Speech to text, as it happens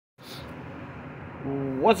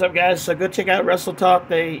What's up, guys? So go check out Wrestle Talk.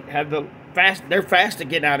 They have they're fast at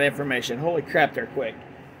getting out information. Holy crap, they're quick.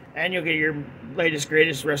 And you'll get your latest,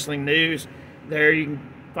 greatest wrestling news there. You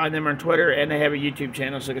can find them on Twitter, and they have a YouTube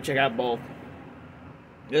channel, so go check out both.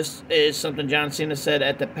 This is something John Cena said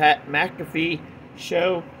at the Pat McAfee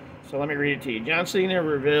show. So let me read it to you. John Cena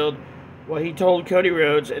revealed what he told Cody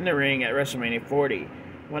Rhodes in the ring at WrestleMania 40.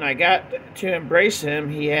 When I got to embrace him,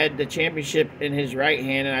 he had the championship in his right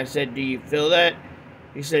hand, and I said, "Do you feel that?"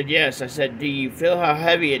 He said, "Yes." I said, "Do you feel how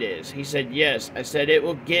heavy it is?" He said, "Yes." I said, "It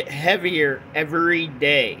will get heavier every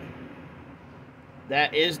day."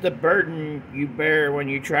 That is the burden you bear when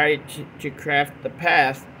you try to craft the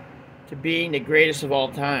path to being the greatest of all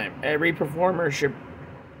time. Every performer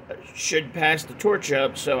should pass the torch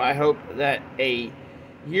up, so I hope that a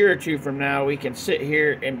year or two from now we can sit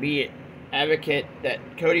here and be an advocate that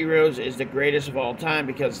Cody Rhodes is the greatest of all time,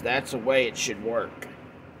 because that's the way it should work.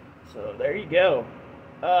 So there you go.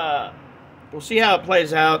 We'll see how it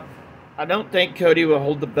plays out. I don't think Cody will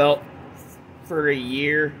hold the belt for a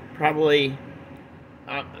year. Probably,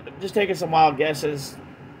 just taking some wild guesses,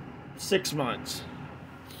 6 months.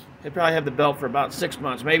 He'll probably have the belt for about 6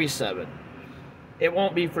 months, maybe 7. It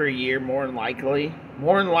won't be for a year, more than likely.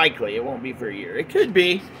 More than likely, it won't be for a year. It could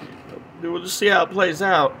be. We'll just see how it plays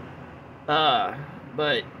out.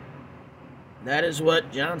 But that is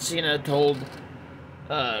what John Cena told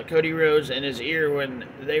Cody Rhodes in his ear when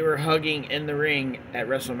they were hugging in the ring at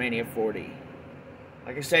WrestleMania 40.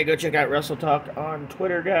 Like I said, go check out Wrestle Talk on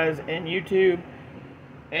Twitter, guys, and YouTube.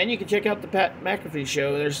 And you can check out the Pat McAfee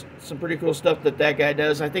show. There's some pretty cool stuff that guy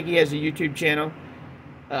does. I think he has a YouTube channel.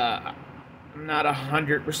 I'm not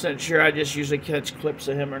 100% sure. I just usually catch clips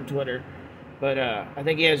of him on Twitter. But I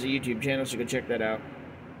think he has a YouTube channel, so go check that out.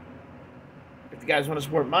 If you guys want to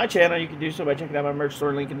support my channel, you can do so by checking out my merch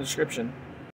store, link in the description.